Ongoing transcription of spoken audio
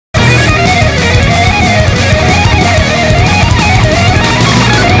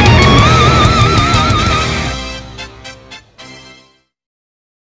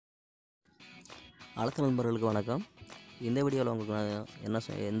வணக்கம் நண்பர்களுக்கு வணக்கம். இந்த வீடியோவில் உங்களுக்கு நான்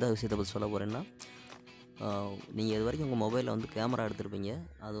எந்த விஷயத்தை பற்றி சொல்ல போகிறேன்னா, நீங்கள் இது வரைக்கும் உங்கள் மொபைலில் வந்து கேமரா எடுத்திருப்பீங்க.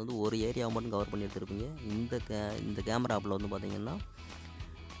 அது வந்து ஒரு ஏரியாவை மட்டும் கவர் பண்ணி எடுத்திருப்பீங்க. இந்த கேமரா ஆப்பில் வந்து பார்த்திங்கன்னா,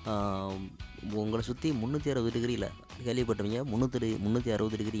 உங்களை சுற்றி 360 டிகிரியில் கேள்விப்பட்டவங்க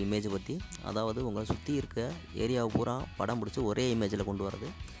 360 டிகிரி இமேஜை பற்றி, அதாவது உங்களை சுற்றி இருக்க ஏரியாவை பூரா படம் பிடிச்சி ஒரே இமேஜில் கொண்டு வரது.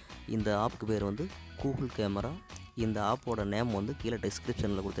 இந்த ஆப்புக்கு பேர் வந்து கூகுள் கேமரா. இந்த ஆப்போட நேம் வந்து கீழே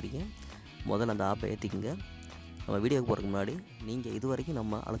டிஸ்கிரிப்ஷனில் கொடுத்துருக்கேன். முதல்ல அந்த ஆப்பை ஏற்றிக்குங்க. நம்ம வீடியோக்கு போகிறதுக்கு முன்னாடி நீங்கள் இது வரைக்கும்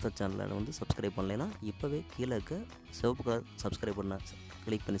நம்ம அலசல் சேனலில் வந்து சப்ஸ்கிரைப் பண்ணலைன்னா இப்போவே கீழே இருக்க சிவப்பு கலர் சப்ஸ்கிரைப்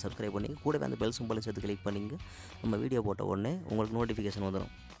கிளிக் பண்ணி சப்ஸ்கிரைப் பண்ணிங்க. கூடவே அந்த பெல் சிம்பலை சேர்த்து கிளிக் பண்ணிங்க. நம்ம வீடியோ போட்ட உடனே உங்களுக்கு நோட்டிஃபிகேஷன்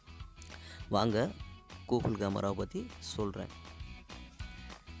வந்துடும். வாங்க கூகுள் கேமராவை பற்றி சொல்கிறேன்.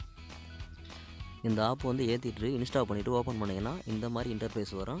 இந்த ஆப் வந்து ஏற்றிட்டு இன்ஸ்டால் பண்ணிவிட்டு ஓப்பன் பண்ணிங்கன்னா இந்த மாதிரி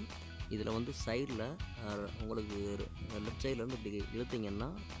இன்டர்ஃபேஸ் வரும். இதில் வந்து சைடில் உங்களுக்கு லெஃப்ட் சைட்லேருந்து இப்படி இழுத்திங்கன்னா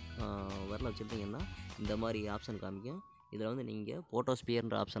வரல வச்சுருந்தீங்கன்னா இந்த மாதிரி ஆப்ஷன் காமிக்கும். இதில் வந்து நீங்கள்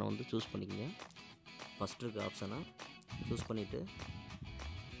ஃபோட்டோஸ்பியர்ன்ற ஆப்ஷனை வந்து சூஸ் பண்ணிக்கங்க. ஃபஸ்ட் இருக்க ஆப்ஷனை சூஸ் பண்ணிவிட்டு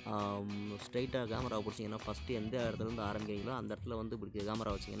ஸ்ட்ரைட்டாக கேமரா பிடிச்சிங்கன்னா ஃபஸ்ட்டு எந்த இடத்துலேருந்து ஆரம்பிக்கிறீங்களோ அந்த இடத்துல வந்து இப்படி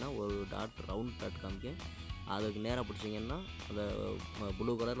கேமரா வச்சிங்கன்னா ஒரு ரவுண்ட் டாட் காமிக்கும். அதுக்கு நேராக பிடிச்சிங்கன்னா அந்த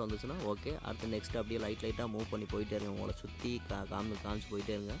ப்ளூ கலரில் வந்துச்சுன்னா ஓகே. அடுத்து நெக்ஸ்ட் அப்படியே லைட்டாக மூவ் பண்ணி போயிட்டே இருங்க. உங்களை சுற்றி காமிச்சு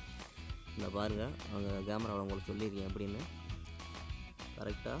போயிட்டே இருங்க. இந்த பாருங்கள், அங்கே கேமராவில் உங்களுக்கு சொல்லியிருக்கேன் அப்படின்னு.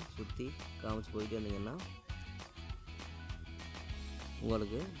 கரெக்டாக சுற்றி காமிச்சு போயிட்டே இருந்தீங்கன்னா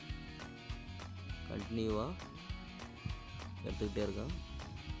உங்களுக்கு கண்டினியூவாக எடுத்துக்கிட்டே இருக்கோம்.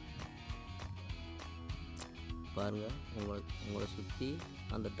 பாருங்கள், உங்களை சுற்றி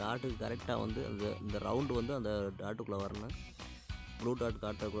அந்த டாட்டுக்கு கரெக்டாக வந்து இந்த ரவுண்டு வந்து அந்த டாட்டுக்குள்ளே வரணும். ப்ளூ டாட்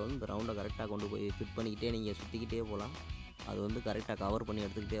காட்டுறதுக்குள்ள வந்து இந்த ரவுண்டை கரெக்டாக கொண்டு போய் ஃபிட் பண்ணிக்கிட்டே நீங்கள் சுற்றிக்கிட்டே போகலாம். அது வந்து கரெக்டாக கவர் பண்ணி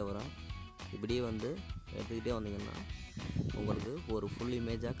எடுத்துக்கிட்டே வரும். இப்படியே வந்து எடுத்துக்கிட்டே வந்தீங்கன்னா உங்களுக்கு ஒரு ஃபுல்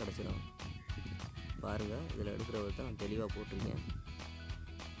இமேஜாக கிடச்சிடும். பாருங்கள், இதில் எடுக்கிற விதத்தை நான் தெளிவாக போட்டிருக்கேன்.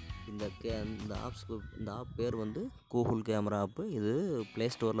 இந்த ஆப் பேர் வந்து கூகுள் கேமரா ஆப்பு. இது ப்ளே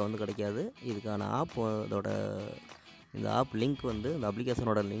ஸ்டோரில் வந்து கிடைக்காது. இதுக்கான இந்த ஆப் லிங்க் வந்து இந்த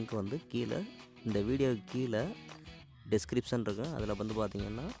அப்ளிகேஷனோட லிங்க் வந்து கீழே இந்த வீடியோவுக்கு கீழே டிஸ்கிரிப்ஷன் இருக்கு. அதில் வந்து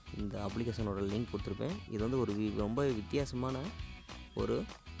பார்த்திங்கன்னா இந்த அப்ளிகேஷனோட லிங்க் கொடுத்துருப்பேன். இது வந்து ஒரு ரொம்ப வித்தியாசமான ஒரு,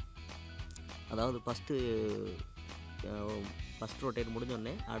 அதாவது ஃபஸ்ட்டு ரொட்டேட்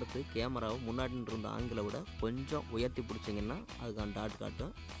முடிஞ்சோடனே அடுத்து கேமராவை முன்னாடி இருந்த ஆங்கிளை விட கொஞ்சம் உயர்த்தி பிடிச்சிங்கன்னா அதுக்கான டாட்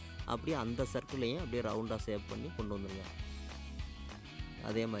காட்டும். அப்படியே அந்த சர்க்கிளையும் அப்படியே ரவுண்டாக சேவ் பண்ணி கொண்டு வந்துடுங்க.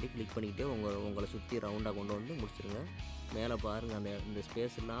 அதே மாதிரி கிளிக் பண்ணிக்கிட்டே உங்களை சுற்றி ரவுண்டாக கொண்டு வந்து முடிச்சிடுங்க. மேலே பாருங்கள், இந்த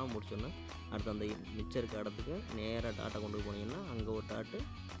ஸ்பேஸ் எல்லாம் முடிச்சோன்னா அடுத்து அந்த மிச்சம் இருக்க இடத்துக்கு நேராக டாட்டை கொண்டு போனீங்கன்னா அங்கே ஒரு டாட்டு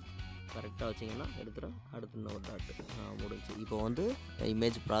கரெக்டாக வச்சிங்கன்னா எடுத்துடும். அடுத்து இன்னொரு டாட்டு முடிஞ்சு. இப்போ வந்து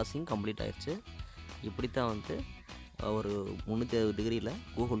இமேஜ் ப்ராசஸிங் கம்ப்ளீட் ஆகிடுச்சு. இப்படித்தான் வந்து ஒரு 360 டிகிரியில்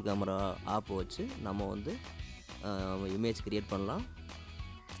கூகுள் கேமரா ஆப்பை வச்சு நம்ம வந்து இமேஜ் க்ரியேட் பண்ணலாம்.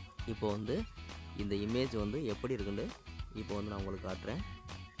 இப்போ வந்து இந்த இமேஜ் வந்து எப்படி இருக்குன்னு இப்போ வந்து நான் உங்களுக்கு காட்டுறேன்.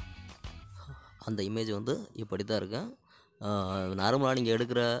 அந்த இமேஜ் வந்து இப்படி தான் இருக்கேன். நார்மலாக நீங்கள்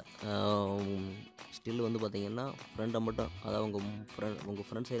எடுக்கிற ஸ்டில் வந்து பார்த்திங்கன்னா ஃப்ரெண்டை மட்டும், அதாவது உங்கள்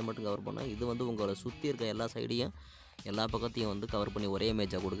ஃப்ரெண்ட் சைடு மட்டும் கவர் பண்ணால், இது வந்து உங்களை சுற்றி இருக்க எல்லா சைடையும் எல்லா பக்கத்தையும் வந்து கவர் பண்ணி ஒரே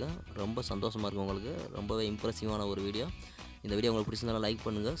இமேஜாக கொடுங்க. ரொம்ப சந்தோஷமாக இருக்கும் உங்களுக்கு. ரொம்பவே இம்ப்ரெசிவான ஒரு வீடியோ. இந்த வீடியோ உங்களுக்கு பிடிச்சிருந்தாலும் லைக்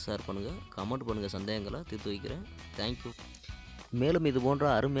பண்ணுங்கள், ஷேர் பண்ணுங்கள், கமெண்ட் பண்ணுங்கள். சந்தேகங்களை தீர்த்து வைக்கிறேன். தேங்க்யூ. மேலும் இது போன்ற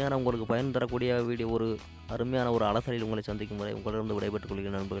அருமையான உங்களுக்கு பயன் தரக்கூடிய ஒரு அருமையான ஒரு அலசலில் உங்களை சந்திக்கும் வரை உங்களிடம் விடைபெற்றுக்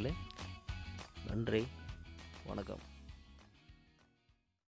கொள்கிறேன் நண்பர்களே. நன்றி, வணக்கம்.